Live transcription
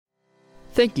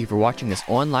Thank you for watching this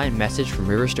online message from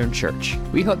Riverstone Church.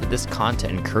 We hope that this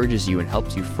content encourages you and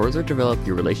helps you further develop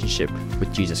your relationship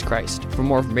with Jesus Christ. For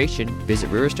more information, visit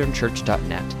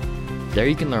riverstonechurch.net. There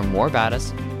you can learn more about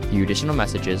us, view additional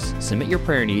messages, submit your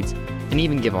prayer needs, and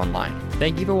even give online.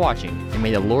 Thank you for watching, and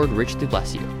may the Lord richly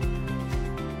bless you.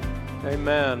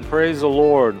 Amen. Praise the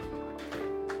Lord.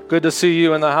 Good to see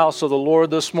you in the house of the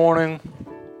Lord this morning.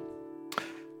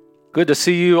 Good to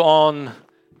see you on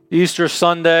Easter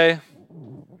Sunday.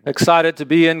 Excited to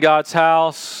be in God's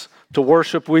house, to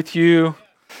worship with you,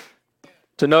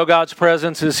 to know God's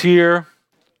presence is here,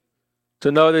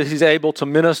 to know that He's able to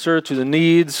minister to the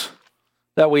needs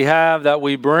that we have, that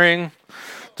we bring,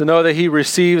 to know that He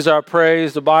receives our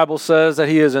praise. The Bible says that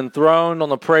He is enthroned on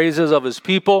the praises of His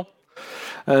people.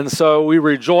 And so we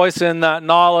rejoice in that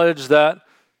knowledge that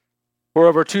for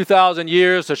over 2,000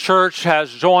 years, the church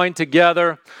has joined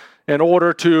together in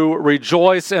order to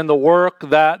rejoice in the work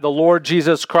that the Lord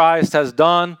Jesus Christ has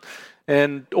done,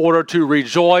 in order to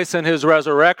rejoice in His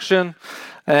resurrection,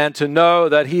 and to know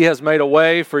that He has made a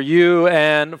way for you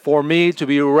and for me to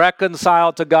be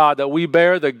reconciled to God, that we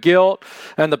bear the guilt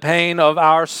and the pain of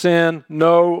our sin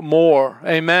no more.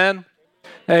 Amen?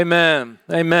 Amen.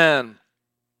 Amen.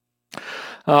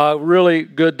 Really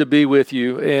good to be with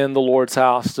you in the Lord's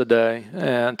house today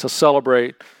and to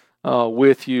celebrate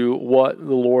with you what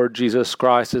the Lord Jesus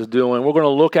Christ is doing. We're going to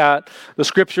look at the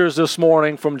scriptures this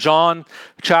morning from John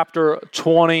chapter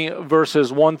 20,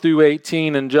 verses 1 through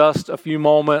 18 in just a few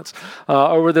moments.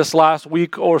 Over this last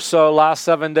week or so, last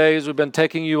 7 days, we've been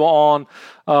taking you on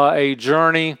a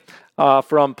journey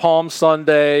from Palm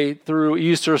Sunday through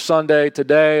Easter Sunday.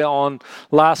 Today, on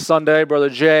last Sunday, Brother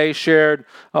Jay shared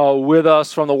with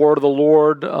us from the Word of the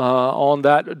Lord on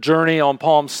that journey on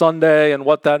Palm Sunday and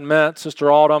what that meant.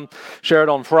 Sister Autumn shared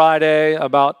on Friday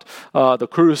about the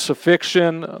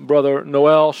crucifixion. Brother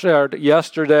Noel shared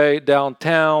yesterday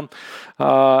downtown.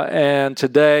 And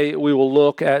today we will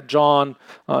look at John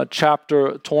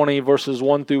chapter 20, verses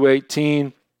 1 through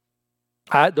 18.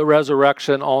 At the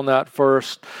resurrection on that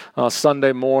first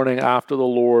Sunday morning after the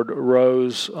Lord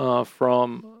rose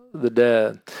from the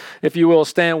dead. If you will,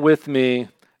 stand with me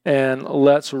and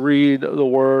let's read the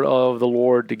word of the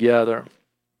Lord together.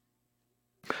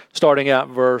 Starting at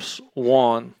verse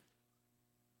 1.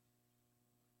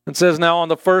 It says, "Now on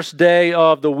the first day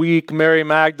of the week, Mary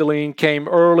Magdalene came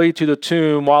early to the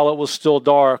tomb while it was still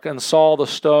dark and saw the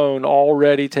stone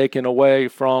already taken away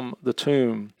from the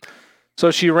tomb. So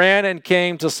she ran and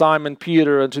came to Simon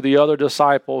Peter and to the other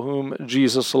disciple whom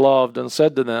Jesus loved and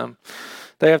said to them,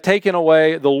 'They have taken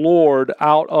away the Lord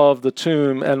out of the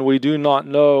tomb, and we do not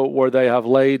know where they have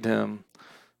laid him.'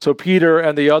 So Peter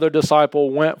and the other disciple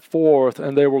went forth,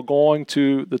 and they were going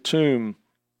to the tomb.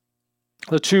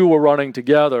 The two were running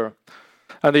together.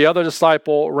 And the other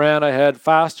disciple ran ahead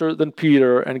faster than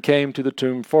Peter and came to the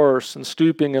tomb first. And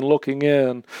stooping and looking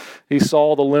in, he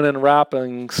saw the linen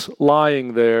wrappings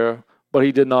lying there, but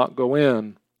he did not go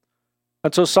in.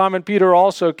 And so Simon Peter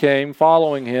also came,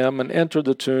 following him, and entered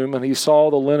the tomb, and he saw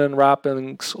the linen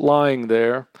wrappings lying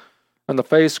there, and the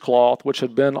face cloth which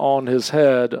had been on his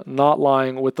head, not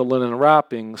lying with the linen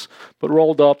wrappings, but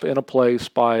rolled up in a place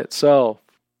by itself.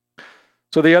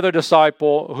 So the other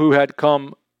disciple who had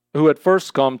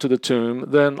first come to the tomb,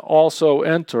 then also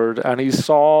entered, and he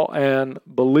saw and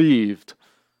believed.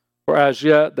 For as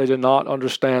yet they did not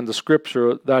understand the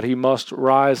scripture that he must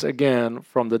rise again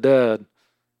from the dead.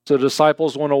 So the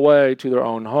disciples went away to their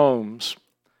own homes.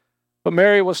 But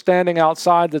Mary was standing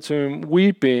outside the tomb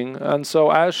weeping, and so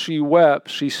as she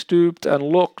wept, she stooped and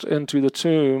looked into the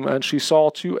tomb, and she saw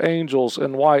two angels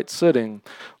in white sitting,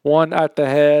 one at the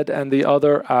head and the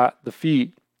other at the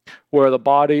feet, where the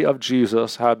body of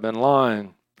Jesus had been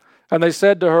lying. And they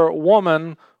said to her,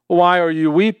 'Woman, why are you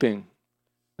weeping?'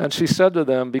 And she said to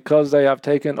them, 'Because they have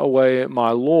taken away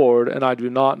my Lord, and I do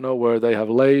not know where they have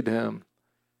laid him.'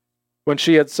 When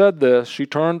she had said this, she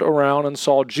turned around and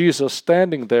saw Jesus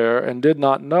standing there and did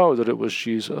not know that it was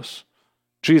Jesus.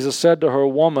 Jesus said to her,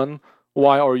 'Woman,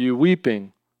 why are you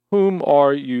weeping? Whom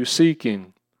are you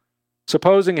seeking?'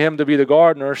 Supposing him to be the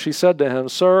gardener, she said to him,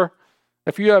 'Sir,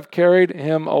 if you have carried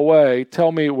him away,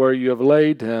 tell me where you have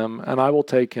laid him, and I will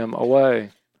take him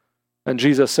away.' And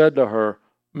Jesus said to her,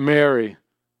 'Mary.'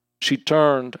 She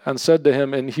turned and said to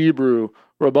him in Hebrew,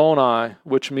 'Rabboni,'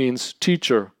 which means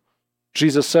teacher.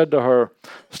 Jesus said to her,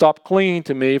 'Stop clinging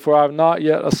to me, for I have not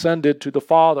yet ascended to the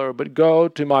Father, but go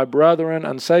to my brethren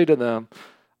and say to them,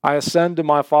 I ascend to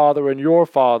my Father and your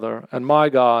Father, and my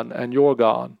God and your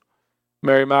God.'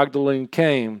 Mary Magdalene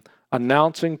came,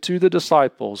 announcing to the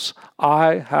disciples,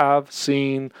 'I have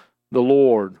seen the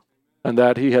Lord,' and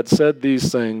that he had said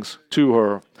these things to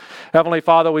her. Heavenly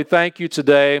Father, we thank you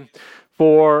today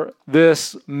for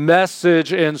this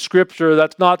message in Scripture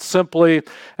that's not simply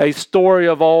a story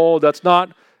of old, that's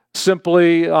not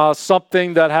simply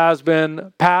something that has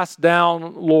been passed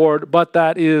down, Lord, but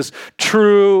that is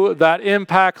true, that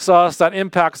impacts us, that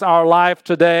impacts our life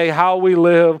today, how we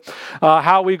live,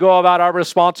 how we go about our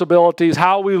responsibilities,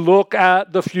 how we look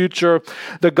at the future.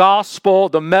 The gospel,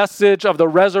 the message of the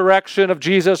resurrection of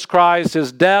Jesus Christ,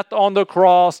 his death on the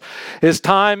cross, his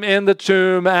time in the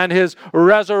tomb, and his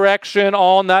resurrection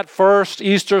on that first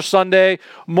Easter Sunday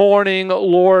morning,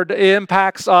 Lord,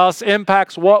 impacts us,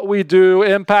 impacts what we do,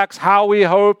 impacts how we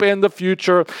hope in the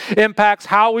future, impacts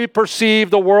how we perceive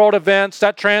the world events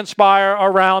that transpire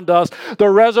around us. The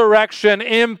resurrection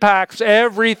impacts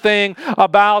everything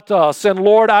about us. And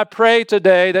Lord, I pray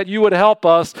today that you would help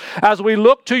us as we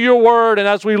look to your word and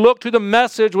as we look to the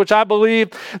message which I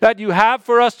believe that you have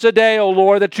for us today, O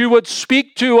Lord, that you would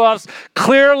speak to us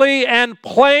clearly and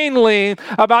plainly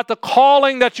about the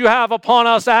calling that you have upon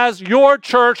us as your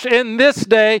church in this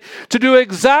day to do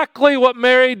exactly what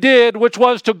Mary did, which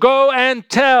was to go and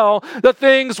tell the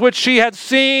things which she had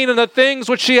seen and the things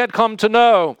which she had come to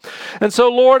know. And so,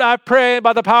 Lord, I pray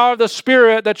by the power of the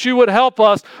Spirit that you would help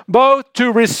us both to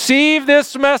receive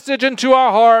this message into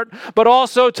our heart, but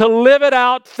also to live it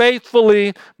out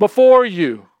faithfully before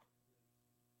you.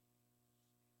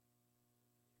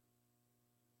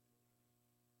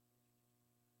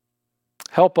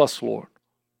 Help us, Lord,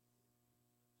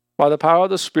 by the power of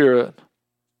the Spirit,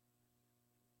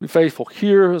 be faithful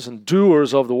hearers and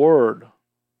doers of the word.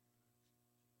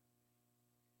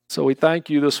 So we thank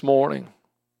you this morning.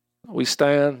 We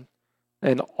stand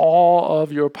in awe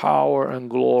of your power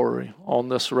and glory on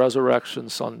this Resurrection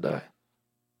Sunday.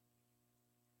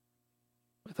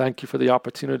 We thank you for the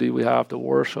opportunity we have to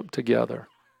worship together.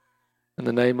 In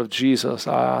the name of Jesus,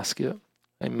 I ask it.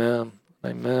 Amen.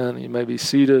 Amen. You may be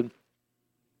seated.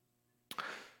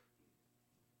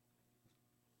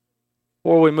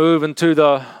 Before we move into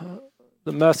the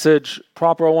message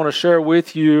proper, I want to share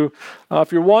with you,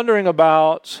 if you're wondering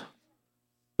about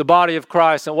the body of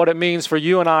Christ and what it means for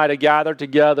you and I to gather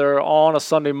together on a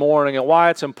Sunday morning and why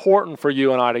it's important for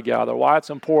you and I to gather, why it's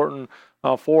important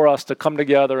for us to come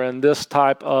together in this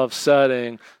type of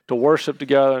setting, to worship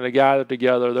together and to gather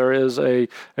together, there is a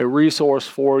resource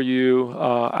for you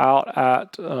out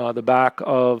at the back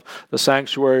of the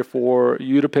sanctuary for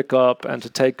you to pick up and to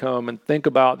take home and think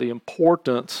about the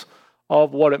importance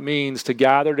of what it means to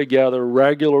gather together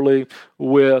regularly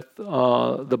with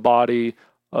the body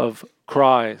of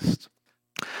Christ.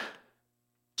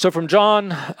 So from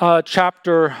John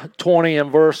chapter 20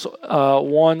 and verse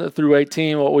 1 through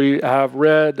 18, what we have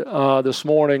read this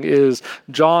morning is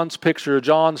John's picture,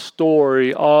 John's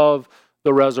story of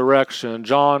the resurrection.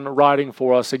 John writing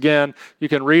for us. Again, you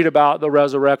can read about the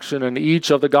resurrection in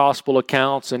each of the gospel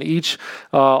accounts, and each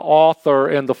author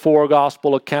in the four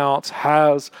gospel accounts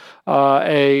has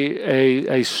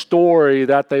a story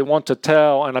that they want to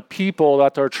tell and a people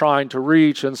that they're trying to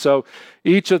reach. And so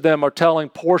each of them are telling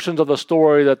portions of the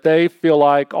story that they feel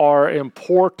like are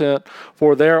important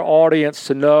for their audience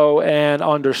to know and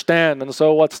understand. And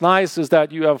so what's nice is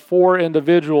that you have four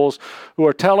individuals who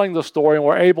are telling the story and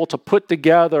we're able to put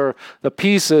together the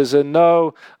pieces and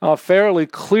know fairly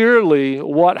clearly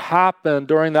what happened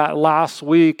during that last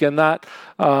week and that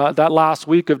last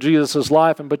week of Jesus'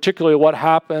 life, and particularly what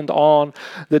happened on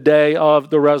the day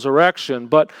of the resurrection.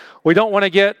 But we don't want to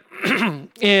get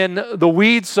in the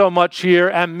weeds so much here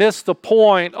and miss the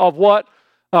point of what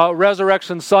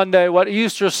Resurrection Sunday, what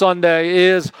Easter Sunday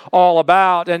is all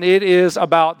about, and it is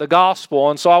about the gospel.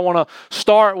 And so I want to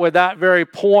start with that very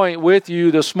point with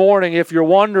you this morning. If you're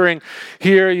wondering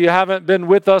here, you haven't been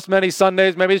with us many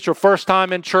Sundays, maybe it's your first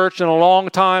time in church in a long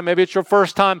time, maybe it's your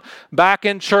first time back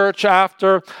in church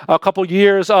after a couple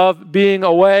years of being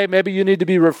away, maybe you need to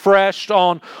be refreshed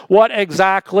on what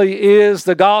exactly is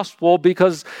the gospel,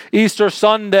 because Easter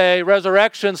Sunday,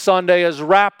 Resurrection Sunday is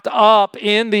wrapped up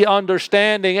in the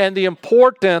understanding and the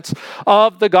importance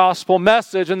of the gospel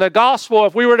message. And the gospel,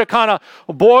 if we were to kind of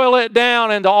boil it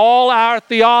down into all our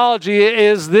theology,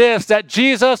 is this: that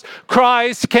Jesus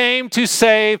Christ came to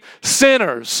save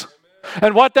sinners.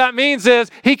 And what that means is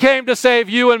he came to save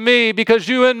you and me, because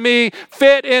you and me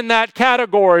fit in that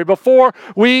category. Before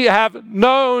we have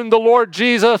known the Lord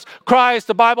Jesus Christ,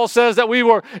 the Bible says that we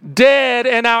were dead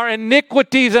in our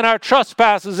iniquities and our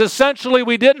trespasses. Essentially,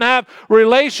 we didn't have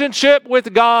relationship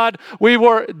with God. We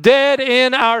were dead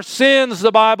in our sins,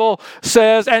 the Bible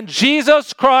says, and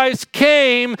Jesus Christ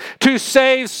came to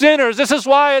save sinners. This is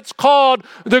why it's called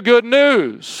the good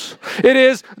news. It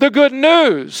is the good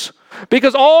news.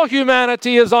 Because all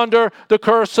humanity is under the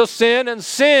curse of sin, and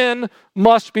sin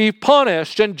must be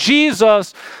punished. And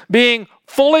Jesus, being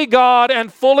fully God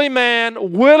and fully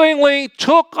man, willingly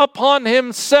took upon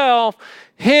himself,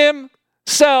 who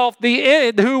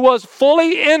was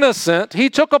fully innocent, he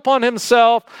took upon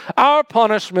himself our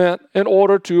punishment in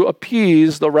order to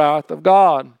appease the wrath of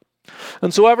God.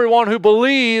 And so everyone who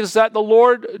believes that the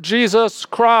Lord Jesus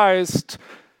Christ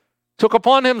took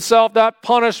upon himself that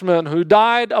punishment, who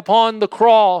died upon the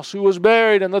cross, who was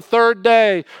buried, and the third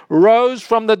day rose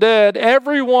from the dead,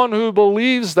 everyone who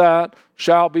believes that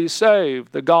shall be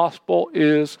saved. The gospel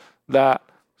is that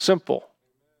simple.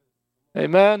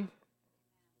 Amen.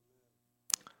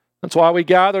 That's why we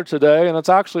gather today, and it's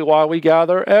actually why we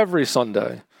gather every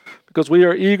Sunday, because we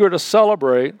are eager to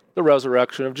celebrate the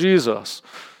resurrection of Jesus.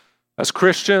 As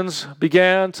Christians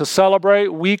began to celebrate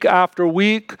week after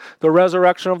week the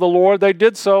resurrection of the Lord, they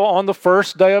did so on the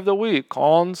first day of the week,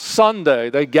 on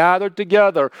Sunday. They gathered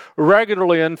together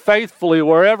regularly and faithfully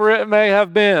wherever it may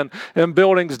have been, in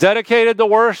buildings dedicated to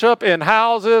worship, in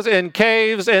houses, in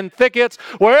caves, in thickets,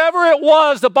 wherever it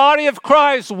was, the body of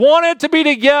Christ wanted to be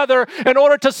together in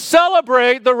order to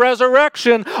celebrate the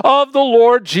resurrection of the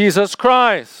Lord Jesus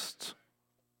Christ.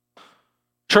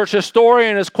 Church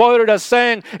historian is quoted as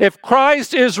saying, if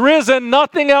Christ is risen,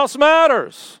 nothing else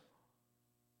matters.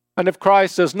 And if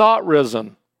Christ is not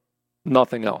risen,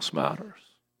 nothing else matters.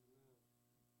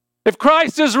 If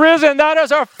Christ is risen, that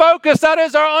is our focus, that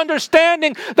is our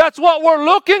understanding, that's what we're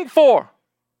looking for.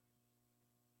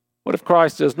 But if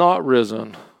Christ is not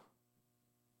risen,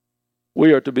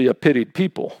 we are to be a pitied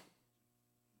people.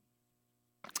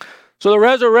 So the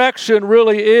resurrection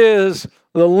really is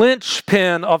the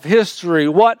linchpin of history,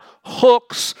 what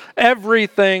hooks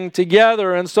everything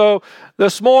together. And so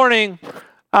this morning,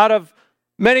 out of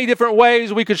many different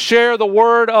ways we could share the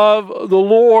word of the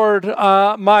Lord,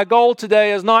 my goal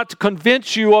today is not to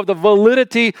convince you of the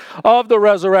validity of the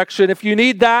resurrection. If you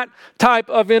need that type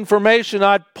of information,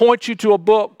 I'd point you to a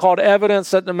book called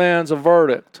Evidence That Demands a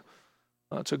Verdict.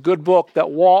 It's a good book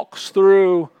that walks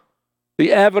through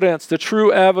the evidence, the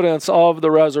true evidence of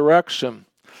the resurrection.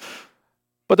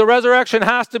 But the resurrection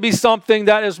has to be something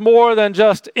that is more than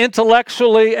just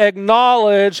intellectually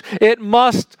acknowledged. It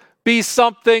must be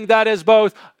something that is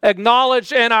both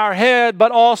acknowledged in our head,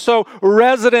 but also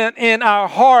resident in our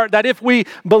heart. That if we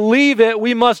believe it,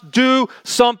 we must do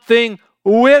something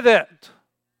with it.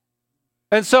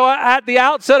 And so at the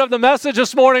outset of the message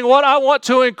this morning, what I want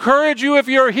to encourage you, if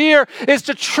you're here, is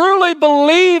to truly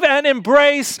believe and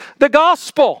embrace the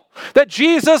gospel. That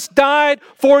Jesus died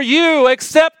for you,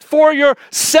 except for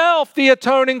yourself, the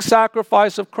atoning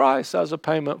sacrifice of Christ as a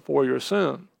payment for your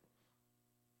sin.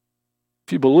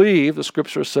 If you believe, the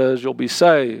scripture says you'll be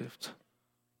saved.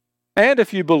 And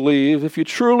if you believe, if you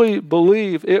truly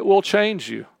believe, it will change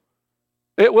you.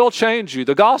 It will change you.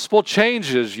 The gospel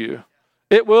changes you.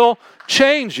 It will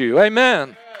change you.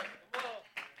 Amen.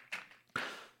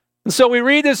 And so we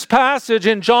read this passage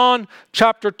in John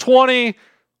chapter 20.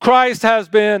 Christ has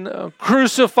been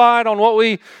crucified on what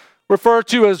we refer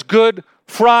to as Good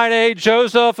Friday.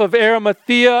 Joseph of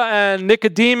Arimathea and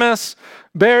Nicodemus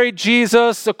buried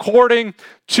Jesus according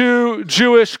to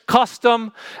Jewish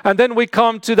custom. And then we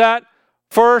come to that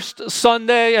first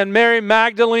Sunday, and Mary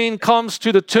Magdalene comes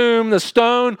to the tomb. The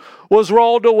stone was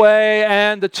rolled away,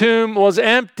 and the tomb was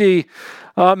empty.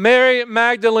 Mary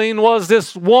Magdalene was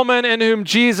this woman in whom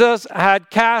Jesus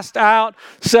had cast out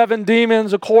 7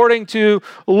 demons according to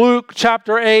Luke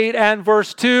chapter 8 and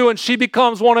verse 2, and she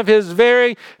becomes one of his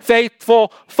very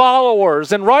faithful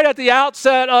followers. And right at the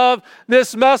outset of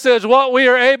this message, what we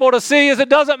are able to see is it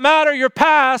doesn't matter your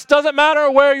past, doesn't matter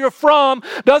where you're from,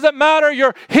 doesn't matter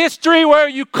your history, where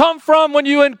you come from. When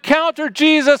you encounter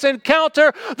Jesus,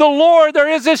 encounter the Lord, there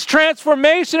is this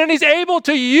transformation, and he's able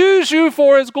to use you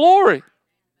for his glory.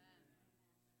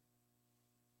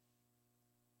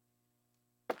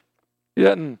 He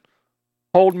didn't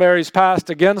hold Mary's past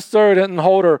against her. He didn't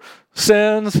hold her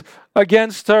sins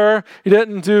against her. He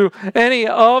didn't do any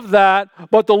of that,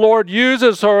 but the Lord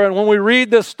uses her. And when we read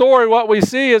this story, what we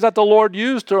see is that the Lord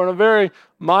used her in a very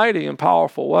mighty and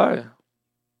powerful way.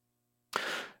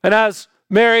 And as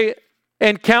Mary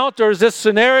encounters this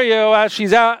scenario, as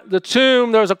she's at the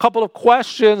tomb, there's a couple of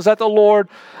questions that the Lord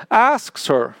asks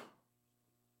her.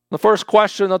 The first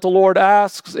question that the Lord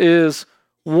asks is,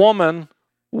 "Woman,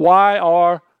 why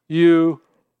are you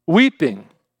weeping?"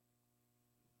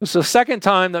 It's the second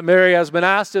time that Mary has been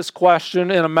asked this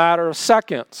question in a matter of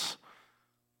seconds.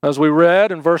 As we read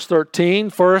in verse 13,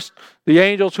 first, the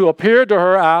angels who appeared to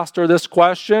her asked her this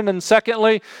question, and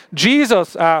secondly,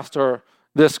 Jesus asked her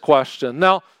this question.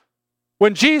 Now,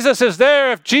 When Jesus is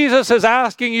there, if Jesus is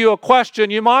asking you a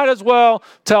question, you might as well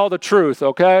tell the truth,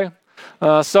 okay?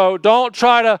 So don't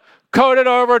try to code it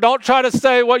over. Don't try to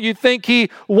say what you think he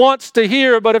wants to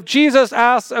hear. But if Jesus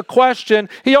asks a question,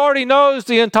 he already knows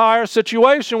the entire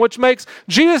situation, which makes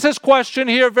Jesus' question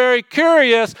here very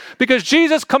curious, because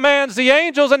Jesus commands the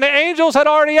angels, and the angels had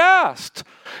already asked.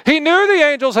 He knew the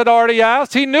angels had already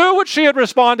asked. He knew what she had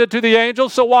responded to the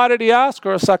angels, so why did he ask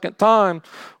her a second time?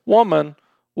 Woman,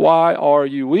 why are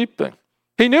you weeping?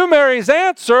 He knew Mary's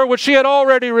answer, which she had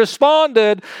already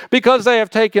responded, because they have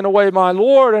taken away my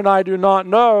Lord, and I do not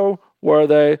know where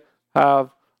they have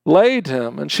laid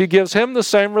him. And she gives him the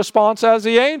same response as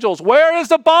the angels. Where is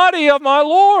the body of my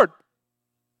Lord?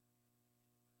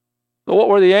 So what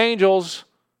were the angels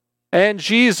and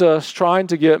Jesus trying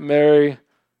to get Mary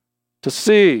to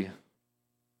see?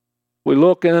 We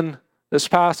look in this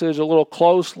passage a little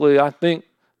closely. I think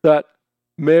that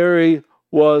Mary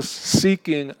was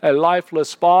seeking a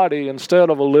lifeless body instead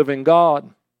of a living God.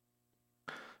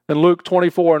 In Luke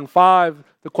 24:5,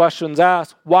 the question's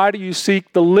asked, why do you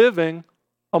seek the living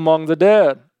among the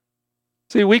dead?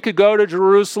 See, we could go to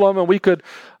Jerusalem and we could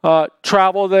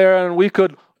travel there and we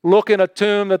could look in a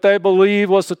tomb that they believe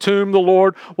was the tomb the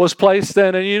Lord was placed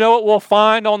in. And you know what we'll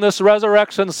find on this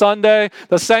Resurrection Sunday?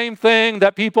 The same thing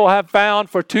that people have found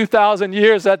for 2,000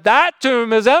 years, that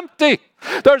tomb is empty.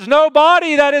 There's no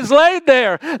body that is laid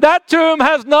there. That tomb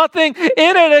has nothing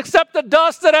in it except the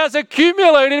dust that has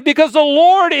accumulated, because the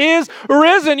Lord is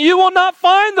risen. You will not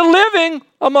find the living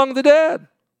among the dead.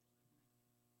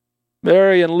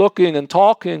 Mary, in looking and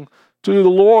talking to the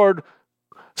Lord,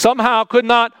 somehow could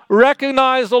not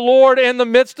recognize the Lord in the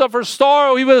midst of her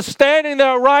sorrow. He was standing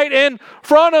there right in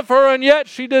front of her, and yet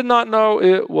she did not know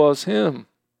it was him.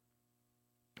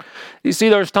 You see,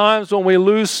 there's times when we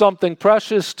lose something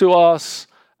precious to us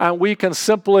and we can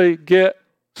simply get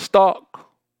stuck.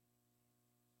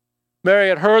 Mary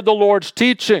had heard the Lord's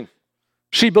teaching.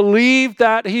 She believed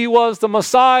that he was the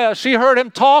Messiah. She heard him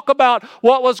talk about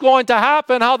what was going to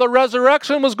happen, how the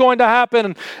resurrection was going to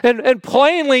happen. And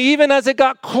plainly, even as it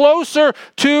got closer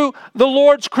to the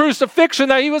Lord's crucifixion,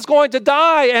 that he was going to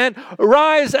die and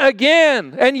rise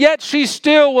again. And yet she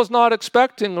still was not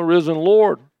expecting the risen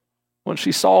Lord. When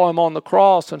she saw him on the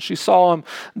cross and she saw him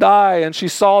die and she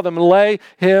saw them lay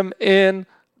him in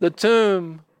the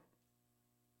tomb,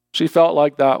 she felt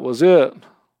like that was it.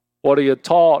 What he had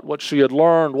taught, what she had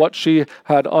learned, what she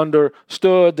had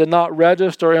understood did not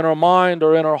register in her mind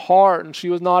or in her heart, and she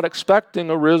was not expecting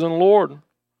a risen Lord.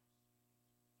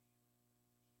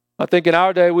 I think in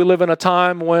our day we live in a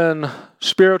time when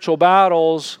spiritual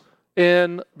battles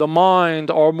in the mind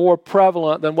are more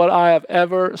prevalent than what I have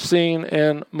ever seen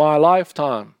in my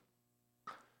lifetime.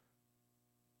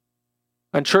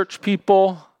 And church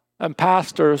people and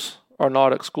pastors are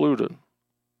not excluded.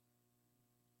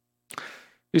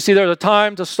 You see, there's a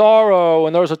time to sorrow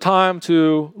and there's a time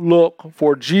to look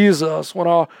for Jesus. When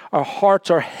our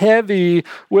hearts are heavy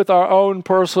with our own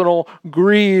personal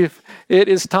grief, it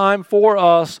is time for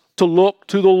us to look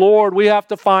to the Lord. We have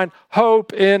to find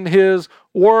hope in his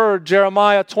word.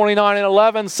 Jeremiah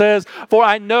 29:11 says, "For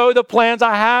I know the plans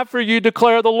I have for you,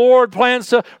 declare the Lord, plans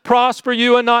to prosper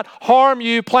you and not harm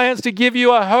you, plans to give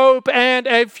you a hope and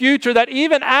a future." That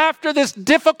even after this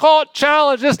difficult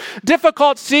challenge, this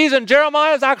difficult season,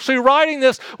 Jeremiah is actually writing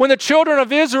this when the children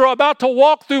of Israel are about to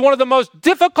walk through one of the most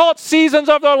difficult seasons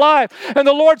of their life. And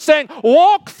the Lord's saying,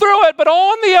 walk through it, but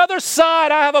on the other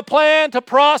side, I have a plan to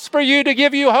prosper you, to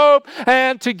give you hope,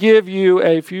 and to give you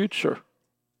a future.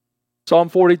 Psalm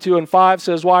 42:5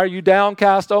 says, "Why are you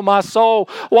downcast, O my soul?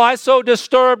 Why so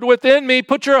disturbed within me?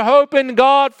 Put your hope in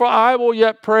God, for I will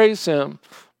yet praise him,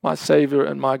 my Savior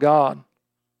and my God."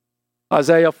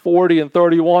 Isaiah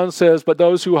 40:31 says, "But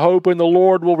those who hope in the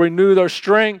Lord will renew their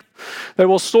strength. They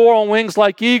will soar on wings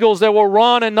like eagles. They will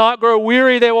run and not grow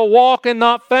weary. They will walk and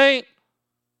not faint."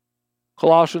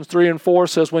 Colossians 3:4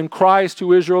 says, "When Christ,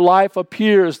 who is your life,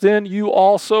 appears, then you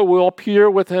also will appear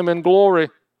with him in glory."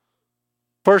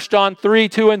 1 John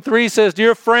 3:2-3 says,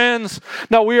 "Dear friends,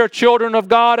 now we are children of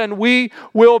God, and we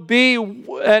will be,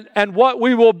 and what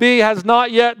we will be has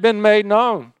not yet been made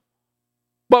known.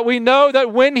 But we know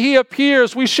that when he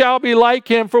appears, we shall be like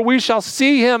him, for we shall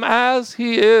see him as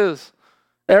he is.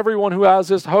 Everyone who has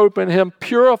this hope in him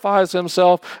purifies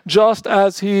himself just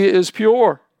as he is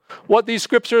pure." What these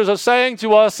scriptures are saying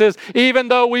to us is, even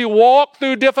though we walk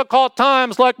through difficult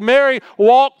times, like Mary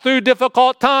walked through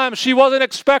difficult times, she wasn't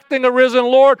expecting a risen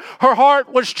Lord. Her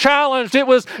heart was challenged. It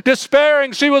was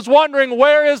despairing. She was wondering,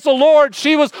 where is the Lord?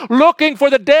 She was looking for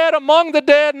the dead among the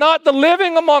dead, not the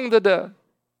living among the dead.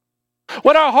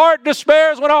 When our heart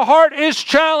despairs, when our heart is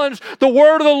challenged, the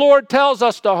word of the Lord tells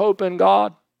us to hope in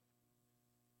God.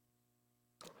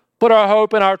 Put our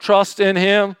hope and our trust in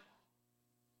Him.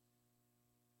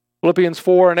 Philippians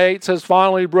 4:8 says,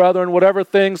 finally, brethren, whatever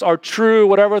things are true,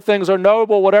 whatever things are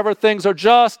noble, whatever things are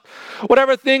just,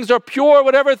 whatever things are pure,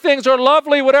 whatever things are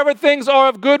lovely, whatever things are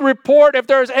of good report, if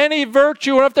there is any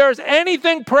virtue and if there is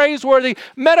anything praiseworthy,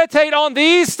 meditate on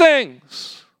these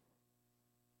things.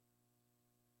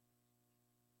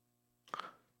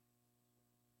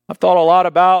 I've thought a lot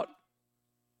about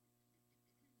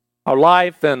our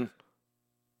life and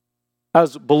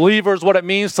as believers, what it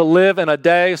means to live in a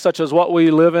day such as what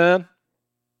we live in.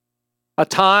 A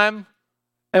time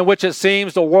in which it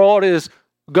seems the world is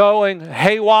going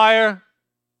haywire.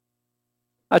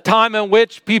 A time in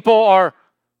which people are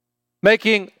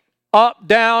making up,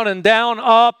 down, and down,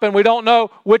 up, and we don't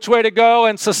know which way to go,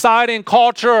 and society and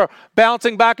culture are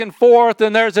bouncing back and forth,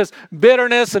 and there's this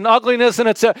bitterness and ugliness, and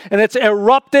it's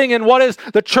erupting. And what is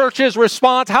the church's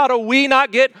response? How do we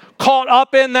not get caught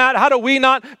up in that? How do we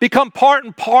not become part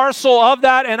and parcel of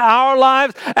that in our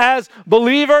lives as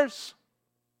believers?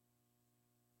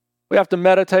 We have to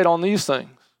meditate on these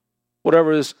things.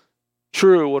 Whatever is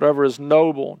true, whatever is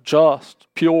noble, just,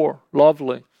 pure,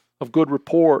 lovely, of good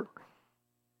report,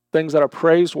 things that are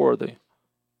praiseworthy.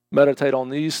 Meditate on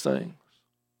these things.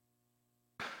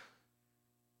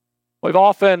 We've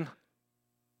often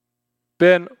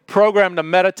been programmed to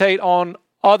meditate on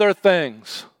other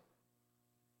things.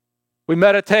 We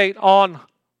meditate on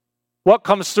what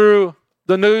comes through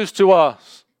the news to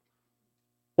us.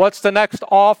 What's the next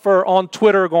offer on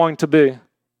Twitter going to be?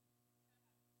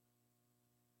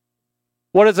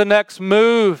 What is the next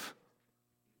move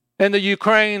in the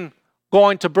Ukraine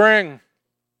going to bring?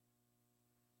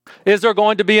 Is there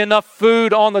going to be enough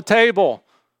food on the table?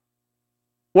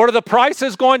 What are the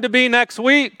prices going to be next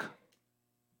week?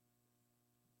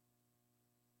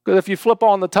 Because if you flip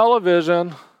on the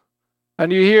television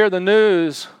and you hear the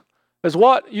news, is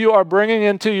what you are bringing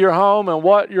into your home and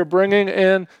what you're bringing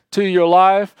into your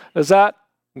life, is that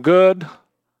good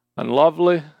and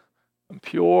lovely and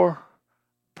pure,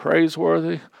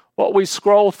 praiseworthy? What we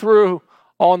scroll through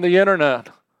on the internet,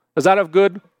 is that of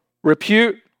good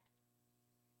repute?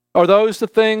 Are those the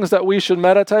things that we should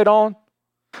meditate on?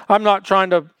 I'm not trying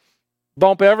to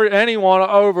bump anyone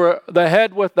over the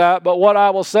head with that, but what I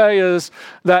will say is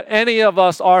that any of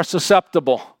us are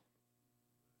susceptible.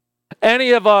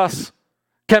 Any of us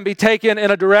can be taken in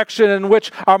a direction in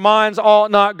which our minds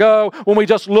ought not go when we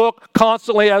just look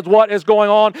constantly at what is going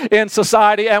on in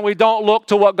society and we don't look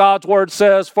to what God's Word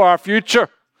says for our future.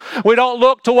 We don't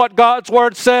look to what God's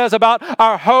Word says about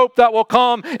our hope that will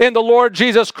come in the Lord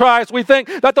Jesus Christ. We think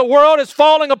that the world is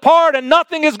falling apart and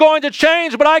nothing is going to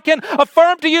change, but I can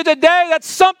affirm to you today that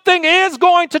something is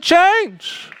going to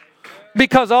change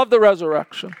because of the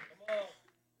resurrection.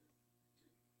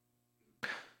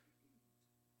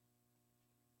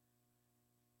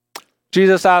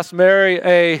 Jesus asked Mary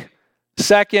a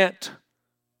second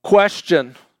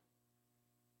question.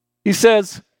 He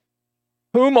says,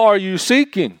 whom are you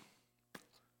seeking?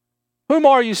 Whom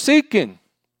are you seeking?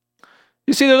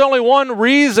 You see, there's only one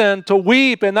reason to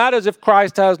weep, and that is if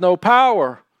Christ has no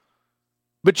power.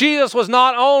 But Jesus was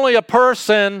not only a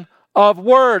person of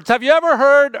words. Have you ever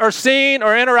heard or seen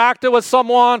or interacted with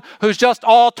someone who's just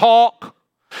all talk?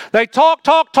 They talk,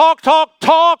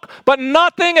 but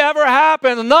nothing ever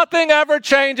happens. Nothing ever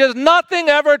changes. Nothing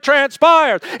ever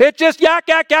transpires. It's just yak,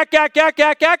 yak, yak, yak, yak,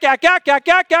 yak, yak, yak, yak, yak,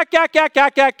 yak, yak, yak, yak,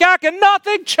 yak, yak, yak, and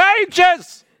nothing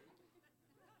changes.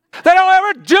 They don't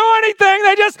ever do anything.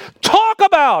 They just talk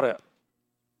about it.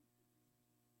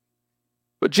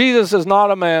 But Jesus is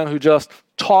not a man who just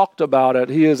talked about it.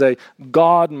 He is a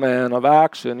God-man of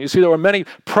action. You see, there were many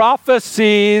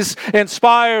prophecies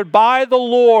inspired by the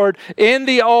Lord in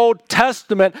the Old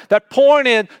Testament that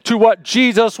pointed to what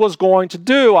Jesus was going to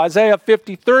do. Isaiah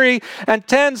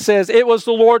 53:10 says, it was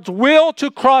the Lord's will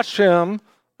to crush him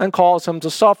and cause him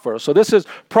to suffer. So this is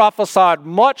prophesied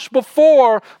much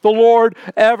before the Lord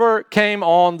ever came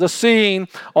on the scene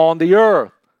on the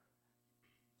earth.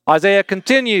 Isaiah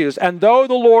continues, and though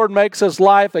the Lord makes his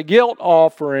life a guilt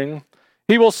offering,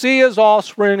 he will see his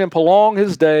offspring and prolong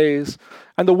his days,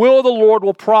 and the will of the Lord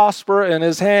will prosper in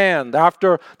his hand.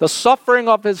 After the suffering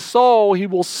of his soul, he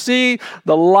will see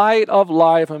the light of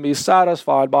life and be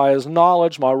satisfied by his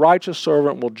knowledge. My righteous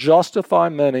servant will justify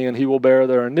many, and he will bear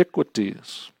their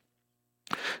iniquities.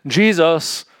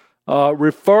 Jesus,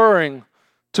 referring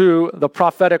to the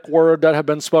prophetic word that had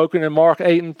been spoken in Mark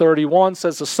 8:31,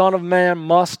 says the Son of Man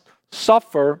must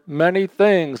suffer many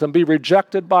things and be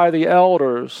rejected by the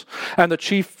elders and the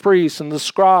chief priests and the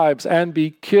scribes and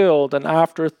be killed, and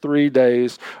after 3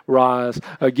 days rise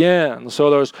again. So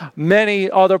there's many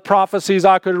other prophecies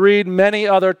I could read. Many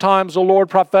other times the Lord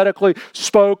prophetically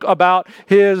spoke about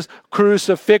his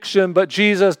crucifixion, but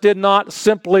Jesus did not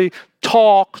simply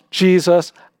talk,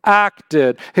 Jesus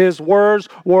acted. His words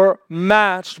were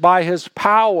matched by his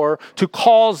power to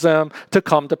cause them to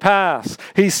come to pass.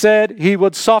 He said he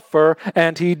would suffer,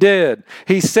 and he did.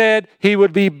 He said he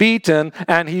would be beaten,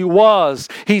 and he was.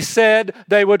 He said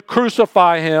they would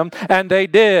crucify him, and they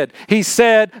did. He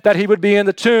said that he would be in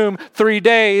the tomb 3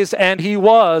 days, and he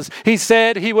was. He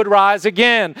said he would rise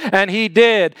again, and he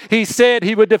did. He said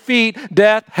he would defeat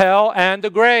death, hell, and the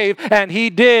grave, and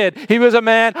he did. He was a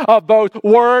man of both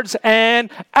words and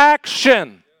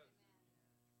action.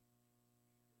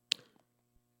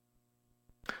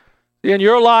 In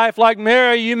your life, like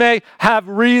Mary, you may have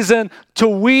reason to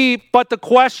weep, but the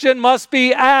question must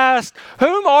be asked,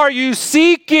 whom are you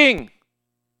seeking?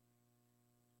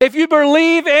 If you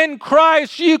believe in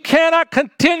Christ, you cannot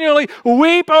continually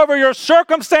weep over your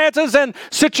circumstances and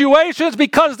situations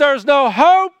because there's no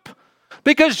hope,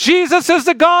 because Jesus is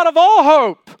the God of all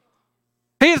hope.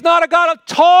 He's not a God of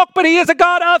talk, but he is a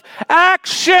God of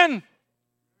action.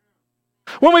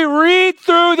 When we read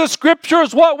through the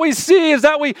scriptures, what we see is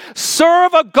that we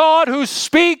serve a God who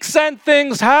speaks and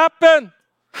things happen.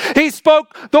 He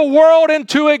spoke the world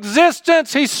into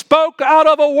existence. He spoke out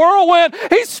of a whirlwind.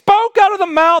 He spoke out of the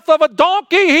mouth of a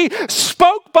donkey. He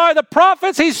spoke by the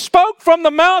prophets. He spoke from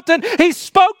the mountain. He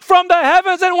spoke from the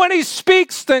heavens. And when he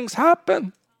speaks, things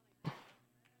happen.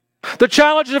 The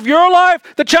challenges of your life,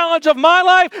 the challenge of my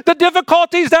life, the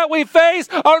difficulties that we face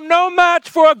are no match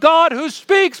for a God who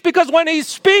speaks, because when he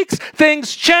speaks,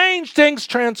 things change, things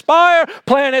transpire,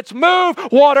 planets move,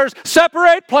 waters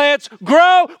separate, plants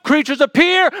grow, creatures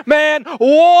appear, man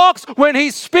walks. When he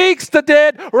speaks, the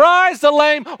dead rise, the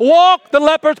lame walk, the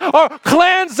lepers are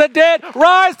cleansed, the dead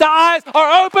rise, the eyes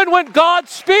are open. When God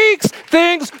speaks,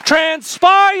 things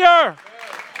transpire.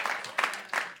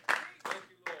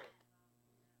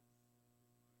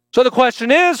 So the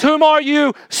question is, whom are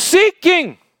you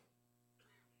seeking?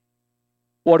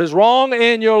 What is wrong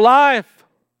in your life?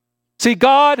 See,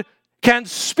 God can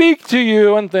speak to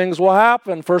you and things will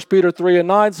happen. 1 Peter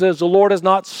 3:9 says, the Lord is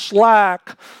not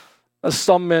slack, as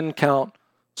some men count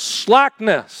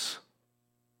slackness.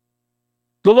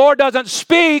 The Lord doesn't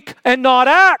speak and not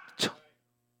act.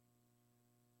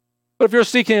 But if you're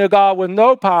seeking a God with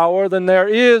no power, then there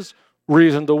is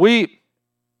reason to weep.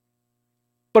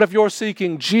 But if you're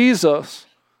seeking Jesus,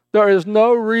 there is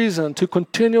no reason to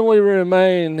continually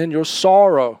remain in your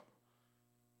sorrow,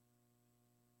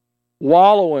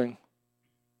 wallowing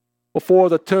before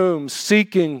the tomb,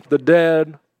 seeking the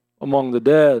dead among the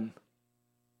dead.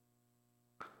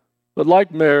 But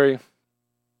like Mary,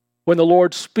 when the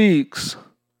Lord speaks,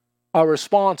 our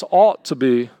response ought to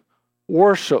be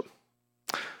worship.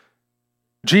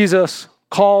 Jesus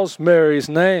calls Mary's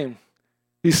name.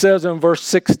 He says in verse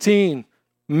 16,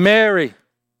 Mary.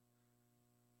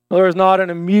 There is not an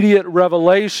immediate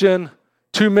revelation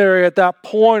to Mary at that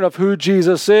point of who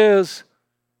Jesus is,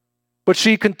 but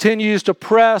she continues to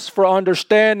press for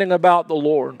understanding about the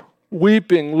Lord,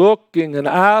 weeping, looking, and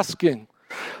asking.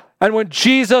 And when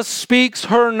Jesus speaks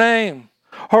her name,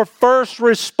 her first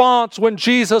response when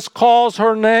Jesus calls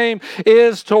her name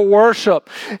is to worship.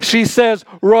 She says,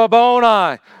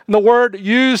 Rabboni. And the word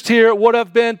used here would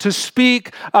have been to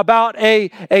speak about a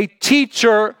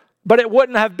teacher, but it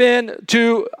wouldn't have been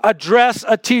to address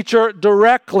a teacher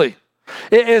directly.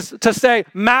 It is to say,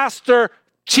 master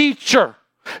teacher.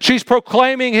 She's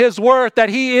proclaiming his worth, that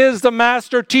he is the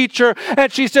master teacher.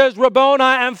 And she says, Rabboni,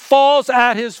 and falls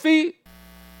at his feet.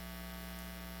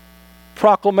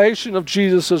 Proclamation of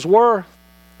Jesus' worth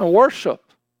and worship.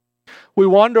 We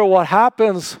wonder what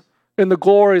happens in the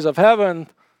glories of heaven.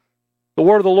 The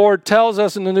word of the Lord tells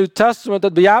us in the New Testament that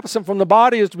to be absent from the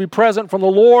body is to be present from the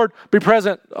Lord, be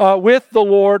present with the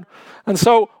Lord. And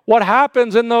so what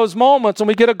happens in those moments, and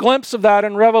we get a glimpse of that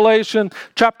in Revelation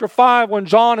chapter 5 when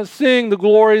John is seeing the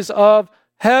glories of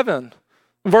heaven.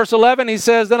 In verse 11, he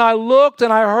says, Then I looked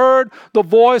and I heard the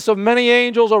voice of many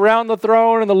angels around the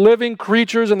throne and the living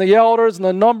creatures and the elders, and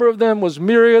the number of them was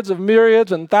myriads of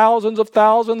myriads and thousands of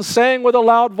thousands, saying with a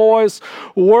loud voice,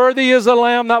 Worthy is the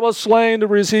Lamb that was slain to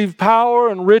receive power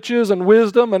and riches and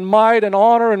wisdom and might and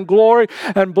honor and glory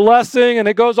and blessing. And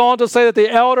it goes on to say that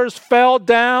the elders fell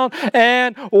down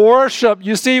and worshiped.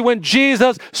 You see, when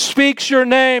Jesus speaks your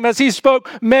name, as he spoke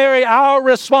Mary, our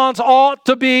response ought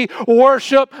to be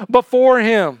worship before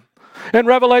him. In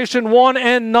Revelation 1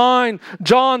 and 9,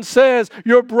 John says,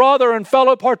 your brother and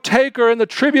fellow partaker in the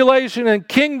tribulation and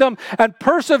kingdom and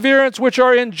perseverance which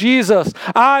are in Jesus.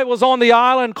 I was on the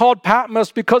island called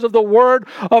Patmos because of the word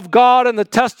of God and the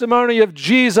testimony of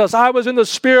Jesus. I was in the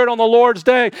Spirit on the Lord's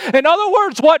day. In other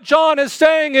words, what John is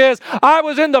saying is, I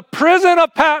was in the prison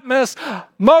of Patmos.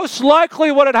 Most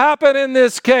likely what had happened in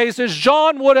this case is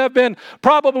John would have been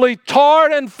probably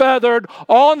tarred and feathered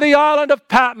on the island of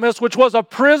Patmos, which was a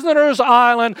prisoner's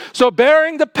island, so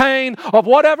bearing the pain of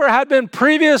whatever had been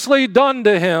previously done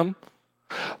to him,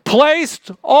 placed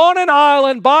on an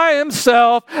island by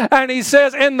himself. And he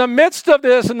says, in the midst of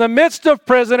this, in the midst of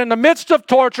prison, in the midst of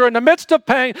torture, in the midst of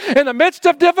pain, in the midst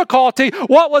of difficulty,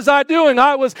 what was I doing?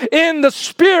 I was in the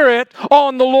Spirit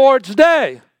on the Lord's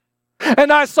day.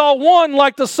 And I saw one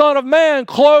like the Son of Man,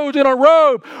 clothed in a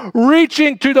robe,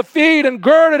 reaching to the feet and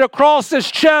girded across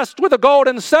his chest with a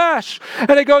golden sash.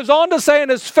 And it goes on to say, and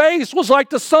his face was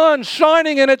like the sun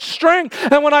shining in its strength.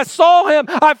 And when I saw him,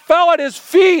 I fell at his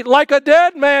feet like a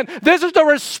dead man. This is the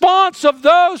response of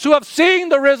those who have seen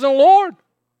the risen Lord.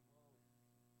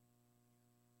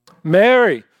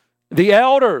 Mary, the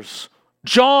elders,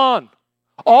 John,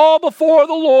 all before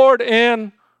the Lord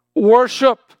in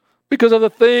worship, because of the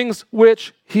things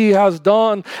which he has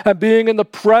done and being in the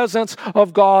presence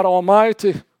of God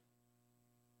Almighty.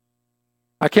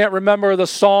 I can't remember the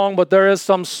song, but there is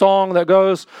some song that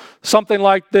goes something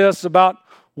like this about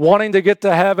wanting to get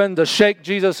to heaven, to shake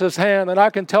Jesus' hand. And I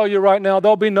can tell you right now,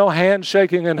 there'll be no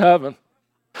handshaking in heaven.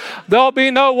 There'll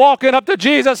be no walking up to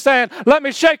Jesus saying, let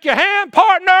me shake your hand,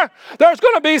 partner. There's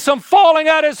going to be some falling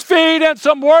at his feet and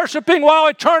some worshiping while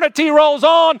eternity rolls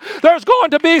on. There's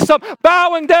going to be some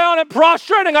bowing down and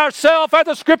prostrating ourselves, as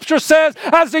the scripture says,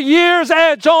 as the years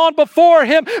edge on before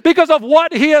him because of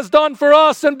what he has done for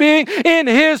us and being in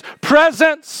his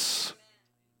presence.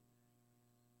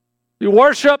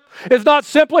 Worship is not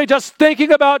simply just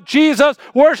thinking about Jesus.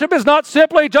 Worship is not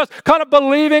simply just kind of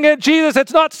believing in Jesus.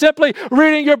 It's not simply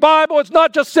reading your Bible. It's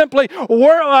not just simply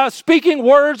speaking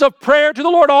words of prayer to the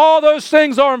Lord. All those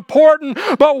things are important,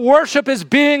 but worship is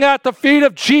being at the feet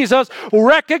of Jesus,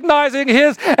 recognizing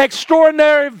his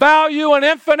extraordinary value and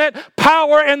infinite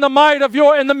power in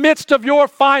the midst of your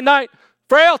finite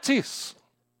frailties.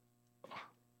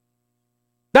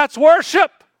 That's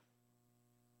worship.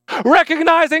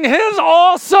 Recognizing his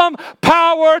awesome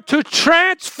power to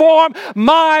transform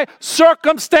my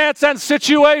circumstance and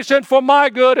situation for my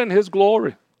good and his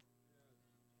glory.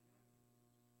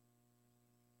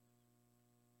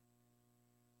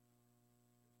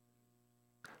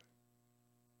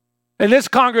 In this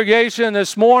congregation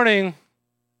this morning,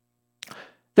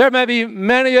 there may be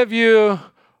many of you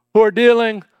who are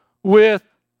dealing with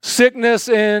sickness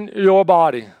in your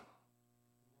body.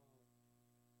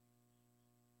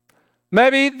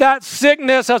 Maybe that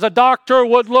sickness, as a doctor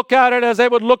would look at it, as they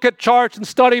would look at charts and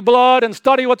study blood and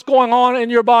study what's going on in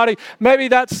your body, maybe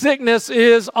that sickness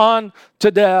is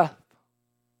unto death.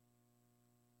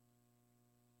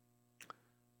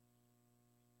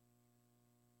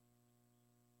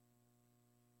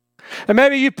 And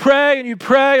maybe you pray and you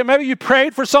pray, and maybe you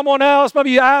prayed for someone else.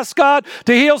 Maybe you asked God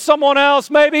to heal someone else.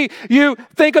 Maybe you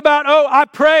think about, I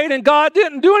prayed and God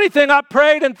didn't do anything. I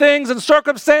prayed and things and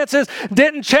circumstances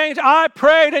didn't change. I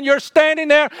prayed, and you're standing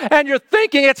there and you're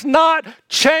thinking it's not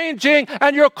changing,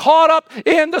 and you're caught up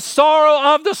in the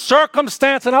sorrow of the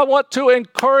circumstance. And I want to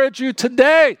encourage you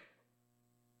today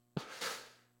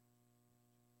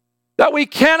that we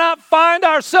cannot find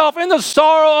ourselves in the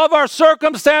sorrow of our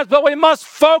circumstance, but we must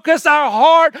focus our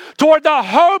heart toward the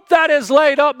hope that is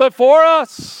laid up before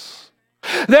us.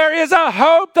 There is a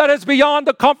hope that is beyond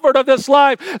the comfort of this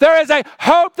life. There is a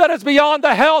hope that is beyond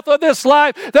the health of this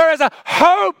life. There is a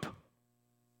hope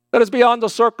that is beyond the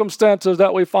circumstances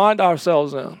that we find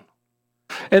ourselves in.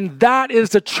 And that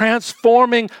is the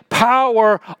transforming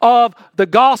power of the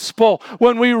gospel.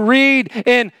 When we read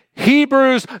in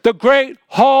Hebrews, the great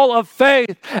hall of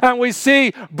faith, and we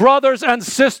see brothers and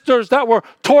sisters that were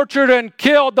tortured and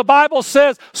killed. The Bible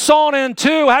says, sawn in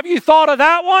two. Have you thought of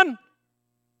that one?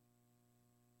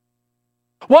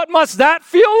 What must that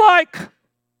feel like?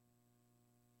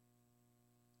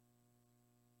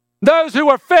 Those who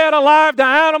were fed alive to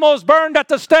animals, burned at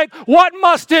the stake. What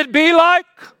must it be like?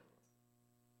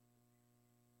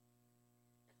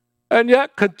 And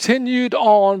yet continued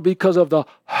on because of the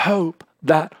hope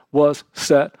that was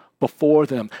set before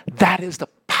them. That is the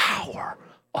power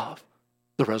of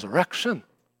the resurrection.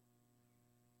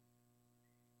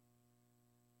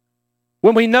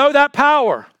 When we know that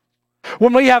power,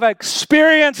 when we have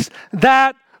experienced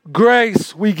that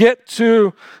grace, we get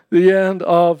to the end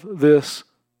of this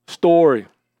story.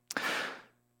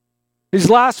 These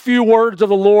last few words of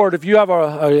the Lord, if you have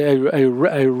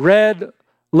a red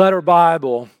letter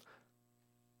Bible,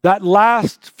 that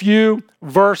last few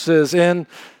verses in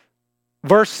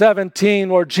verse 17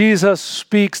 where Jesus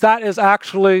speaks, that is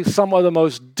actually some of the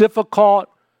most difficult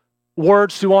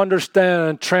words to understand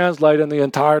and translate in the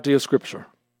entirety of Scripture.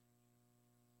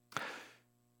 It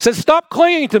says, stop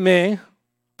clinging to me,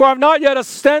 for I have not yet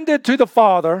ascended to the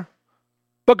Father,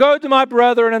 but go to my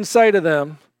brethren and say to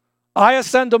them, I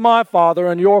ascend to my Father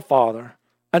and your Father,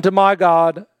 and to my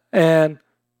God and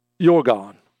your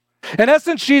God. In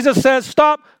essence, Jesus says,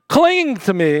 stop clinging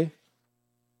to me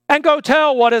and go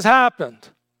tell what has happened.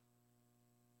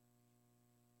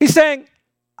 He's saying,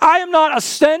 I am not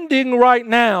ascending right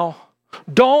now.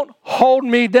 Don't hold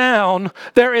me down.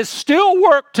 There is still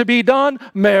work to be done,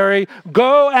 Mary.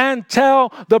 Go and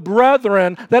tell the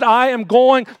brethren that I am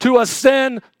going to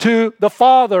ascend to the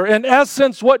Father. In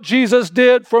essence, what Jesus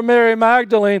did for Mary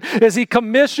Magdalene is he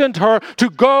commissioned her to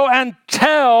go and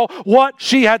tell what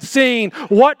she had seen,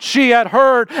 what she had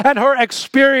heard, and her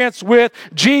experience with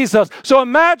Jesus. So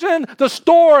imagine the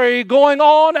story going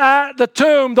on at the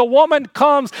tomb. The woman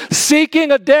comes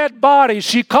seeking a dead body.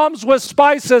 She comes with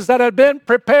spices that had been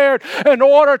prepared in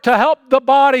order to help the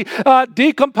body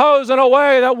decompose in a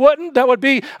way that would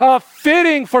be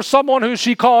fitting for someone who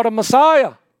she called a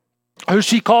Messiah, who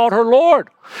she called her Lord.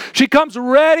 She comes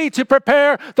ready to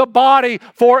prepare the body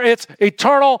for its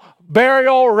eternal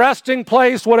burial, resting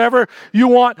place, whatever you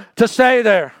want to say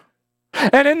there.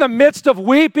 And in the midst of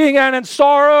weeping and in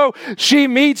sorrow, she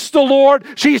meets the Lord.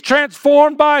 She's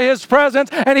transformed by His presence.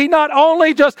 And he not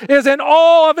only just is in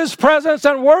awe of His presence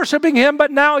and worshiping Him, but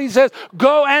now he says,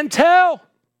 go and tell.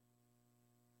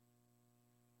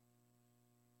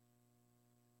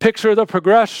 Picture the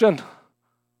progression.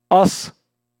 Us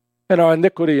in our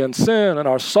iniquity and sin and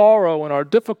our sorrow and our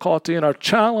difficulty and our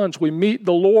challenge, we meet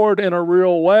the Lord in a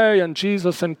real way, and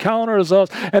Jesus encounters us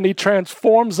and He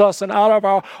transforms us, and out of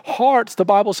our hearts, the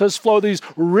Bible says, flow these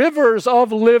rivers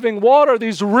of living water,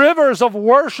 these rivers of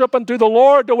worship unto the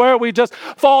Lord, to where we just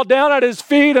fall down at His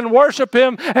feet and worship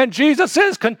Him. And Jesus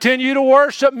says, continue to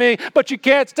worship me, but you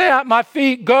can't stay at my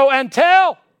feet. Go and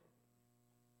tell.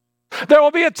 There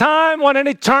will be a time when in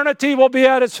eternity we'll be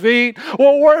at His feet.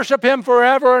 We'll worship Him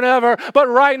forever and ever. But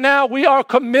right now we are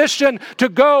commissioned to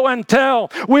go and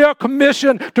tell. We are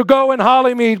commissioned to go in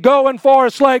Hollymead, go in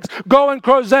Forest Lakes, go in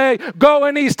Crozet, go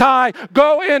in East High,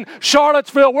 go in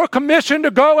Charlottesville. We're commissioned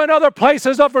to go in other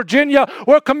places of Virginia.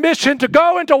 We're commissioned to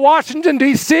go into Washington,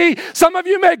 D.C. Some of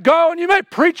you may go and you may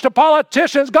preach to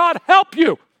politicians. God help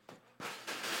you.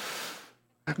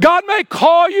 God may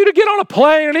call you to get on a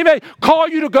plane, and He may call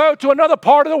you to go to another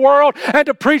part of the world and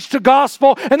to preach the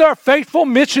gospel. And there are faithful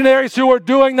missionaries who are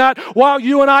doing that while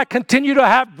you and I continue to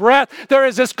have breath. There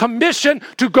is this commission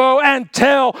to go and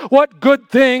tell what good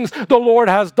things the Lord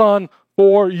has done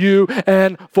for you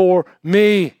and for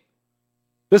me.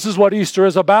 This is what Easter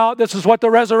is about. This is what the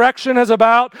resurrection is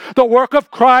about. The work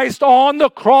of Christ on the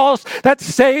cross that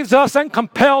saves us and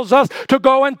compels us to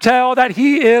go and tell that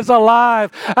He is alive.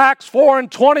 Acts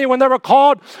 4:20, when they were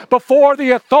called before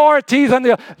the authorities and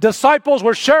the disciples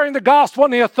were sharing the gospel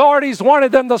and the authorities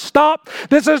wanted them to stop,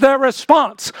 this is their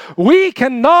response. We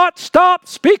cannot stop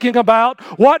speaking about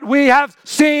what we have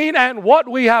seen and what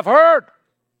we have heard.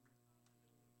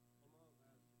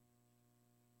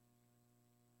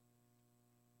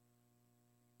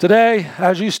 Today,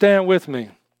 as you stand with me,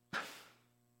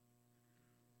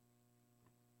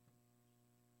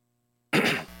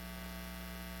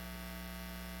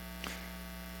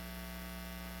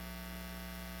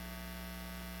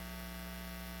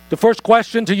 the first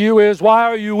question to you is, why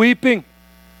are you weeping?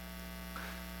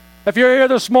 If you're here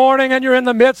this morning and you're in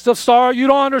the midst of sorrow, you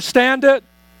don't understand it.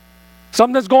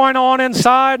 Something's going on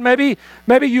inside. Maybe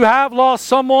you have lost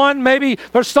someone. Maybe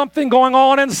there's something going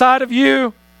on inside of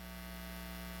you.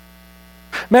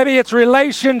 Maybe it's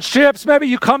relationships. Maybe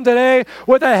you come today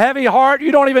with a heavy heart.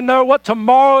 You don't even know what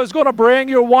tomorrow is going to bring.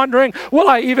 You're wondering, will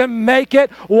I even make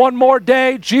it one more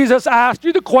day? Jesus asked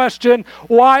you the question,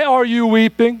 why are you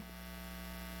weeping?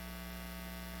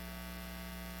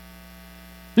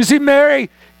 You see, Mary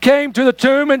came to the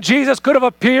tomb, and Jesus could have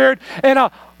appeared in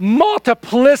a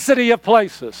multiplicity of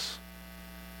places.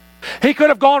 He could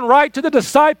have gone right to the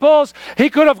disciples. He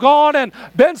could have gone and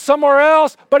been somewhere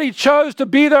else, but He chose to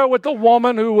be there with the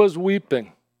woman who was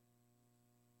weeping,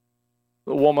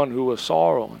 the woman who was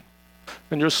sorrowing.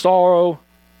 And your sorrow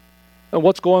and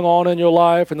what's going on in your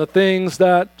life and the things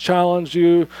that challenge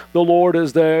you, the Lord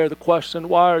is there. The question,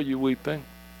 why are you weeping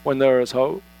when there is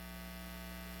hope?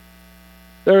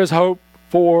 There is hope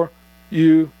for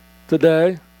you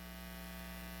today.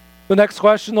 The next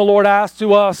question the Lord asks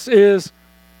to us is,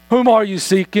 whom are you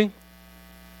seeking?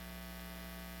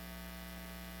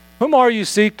 Whom are you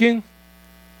seeking?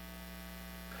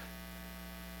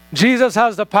 Jesus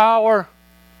has the power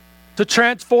to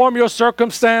transform your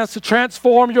circumstance, to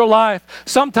transform your life.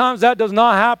 Sometimes that does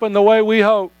not happen the way we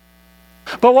hope.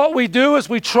 But what we do is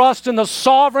we trust in the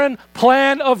sovereign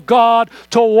plan of God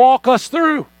to walk us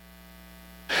through.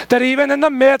 That even in the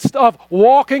midst of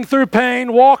walking through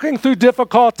pain, walking through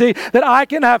difficulty, that I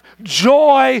can have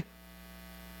joy,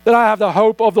 that I have the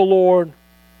hope of the Lord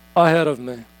ahead of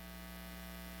me.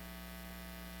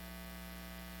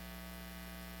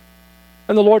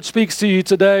 And the Lord speaks to you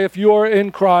today, if you are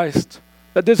in Christ,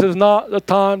 that this is not the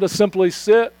time to simply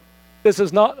sit. This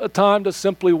is not a time to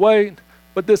simply wait,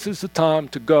 but this is the time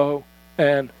to go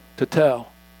and to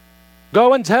tell.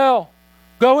 Go and tell.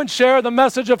 Go and share the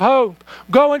message of hope.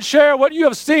 Go and share what you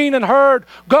have seen and heard.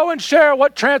 Go and share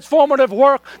what transformative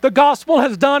work the gospel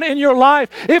has done in your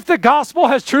life. If the gospel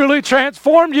has truly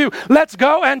transformed you, let's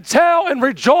go and tell and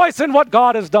rejoice in what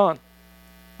God has done.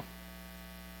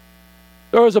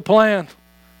 There is a plan.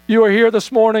 You are here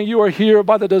this morning. You are here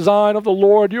by the design of the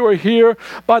Lord. You are here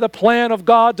by the plan of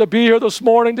God to be here this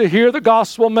morning to hear the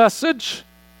gospel message.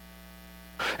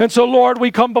 And so, Lord, we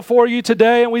come before you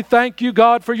today and we thank you,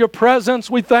 God, for your presence.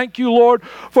 We thank you, Lord,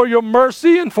 for your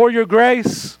mercy and for your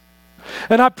grace.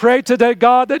 And I pray today,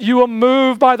 God, that you will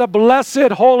move by the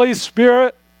blessed Holy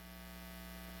Spirit.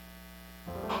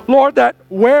 Lord, that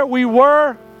where we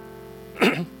were,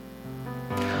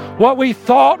 what we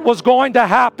thought was going to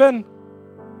happen,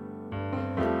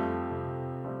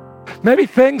 maybe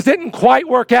things didn't quite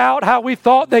work out how we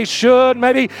thought they should.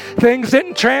 Maybe things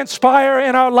didn't transpire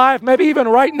in our life. Maybe even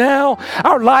right now,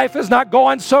 our life is not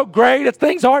going so great. If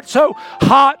things aren't so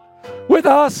hot with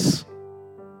us.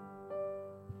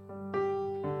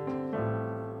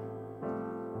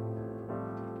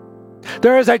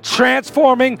 There is a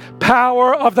transforming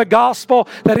power of the gospel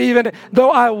that even though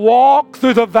I walk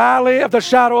through the valley of the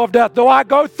shadow of death, though I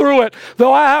go through it,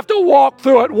 though I have to walk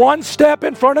through it one step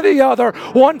in front of the other,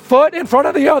 one foot in front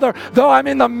of the other, though I'm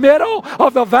in the middle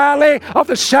of the valley of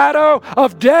the shadow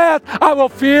of death, I will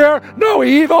fear no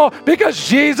evil because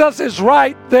Jesus is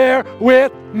right there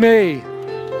with me.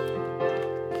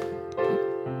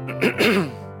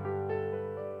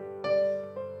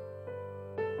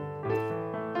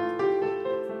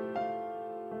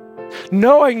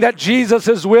 Knowing that Jesus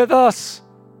is with us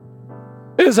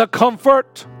is a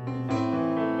comfort.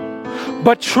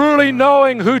 But truly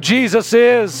knowing who Jesus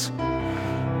is,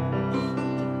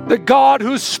 the God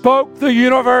who spoke the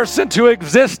universe into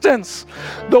existence,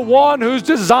 the one whose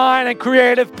design and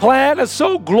creative plan is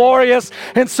so glorious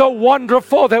and so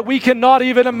wonderful that we cannot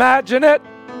even imagine it.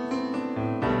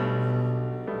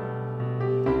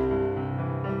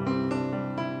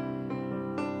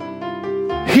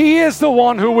 He is the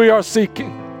one who we are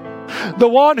seeking. The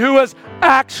one who is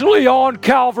actually on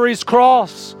Calvary's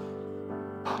cross.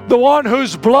 The one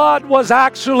whose blood was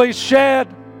actually shed.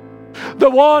 The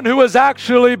one who was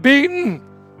actually beaten.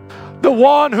 The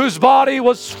one whose body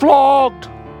was flogged.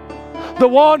 The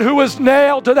one who was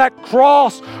nailed to that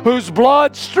cross, whose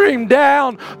blood streamed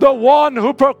down. The one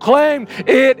who proclaimed,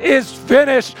 "It is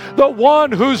finished." The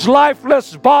one whose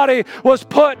lifeless body was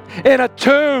put in a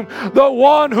tomb. The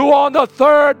one who on the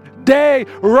third day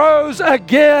rose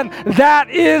again. That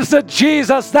is the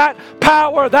Jesus, that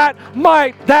power, that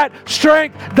might, that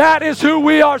strength. That is who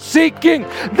we are seeking.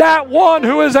 That one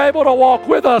who is able to walk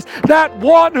with us. That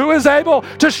one who is able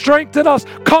to strengthen us,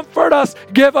 comfort us,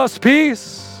 give us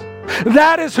peace.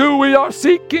 That is who we are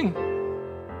seeking.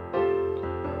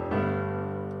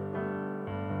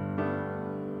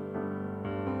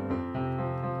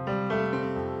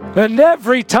 And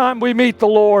every time we meet the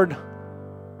Lord,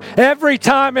 every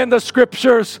time in the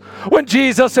scriptures when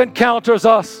Jesus encounters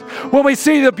us, when we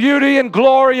see the beauty and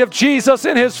glory of Jesus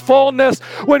in his fullness,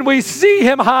 when we see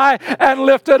him high and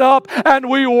lifted up and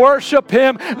we worship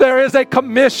him, there is a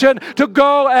commission to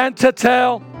go and to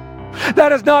tell.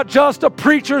 That is not just a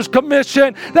preacher's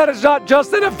commission. That is not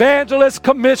just an evangelist's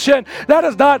commission. That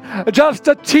is not just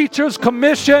a teacher's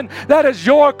commission. That is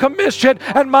your commission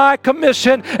and my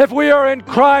commission, if we are in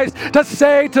Christ, to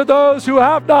say to those who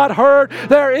have not heard,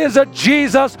 there is a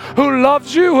Jesus who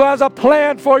loves you, who has a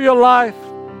plan for your life.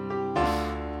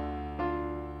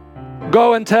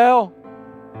 Go and tell.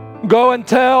 Go and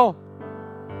tell.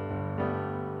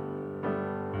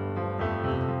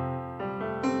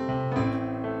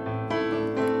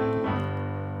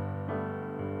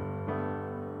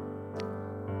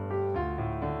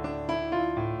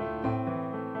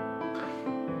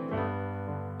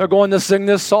 They're going to sing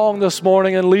this song this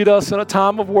morning and lead us in a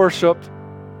time of worship.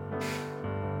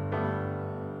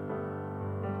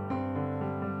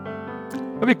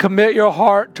 Maybe commit your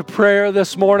heart to prayer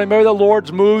this morning. Maybe the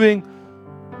Lord's moving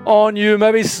on you.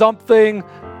 Maybe something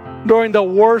during the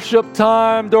worship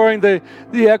time, during the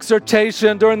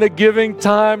exhortation, during the giving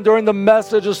time, during the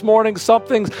message this morning,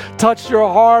 something's touched your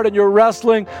heart and you're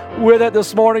wrestling with it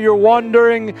this morning. You're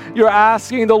wondering, you're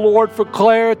asking the Lord for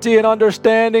clarity and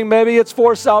understanding. Maybe it's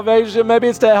for salvation. Maybe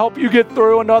it's to help you get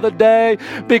through another day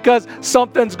because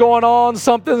something's going on,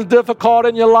 something's difficult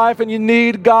in your life and you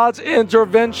need God's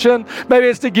intervention. Maybe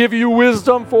it's to give you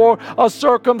wisdom for a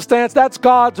circumstance. That's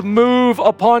God's move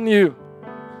upon you.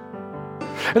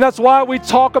 And that's why we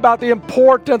talk about the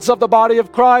importance of the body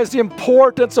of Christ, the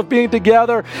importance of being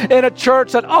together in a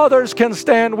church that others can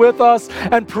stand with us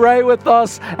and pray with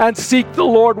us and seek the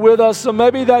Lord with us. So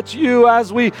maybe that's you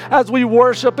as we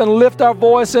worship and lift our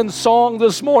voice in song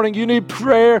this morning. You need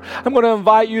prayer. I'm going to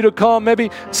invite you to come.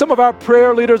 Maybe some of our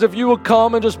prayer leaders, if you will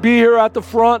come and just be here at the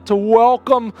front to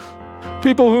welcome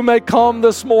people who may come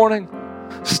this morning.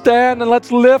 Stand and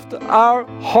let's lift our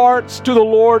hearts to the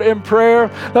Lord in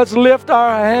prayer. Let's lift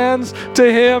our hands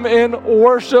to Him in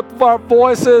worship, our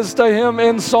voices to Him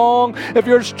in song. If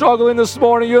you're struggling this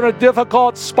morning, you're in a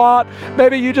difficult spot,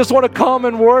 maybe you just want to come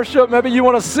and worship. Maybe you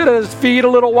want to sit at His feet a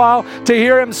little while to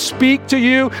hear Him speak to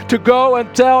you, to go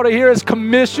and tell, to hear His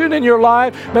commission in your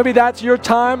life. Maybe that's your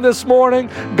time this morning.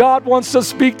 God wants to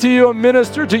speak to you and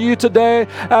minister to you today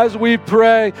as we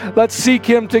pray. Let's seek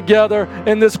Him together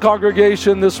in this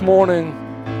congregation this morning.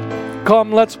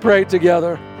 Come, let's pray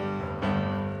together.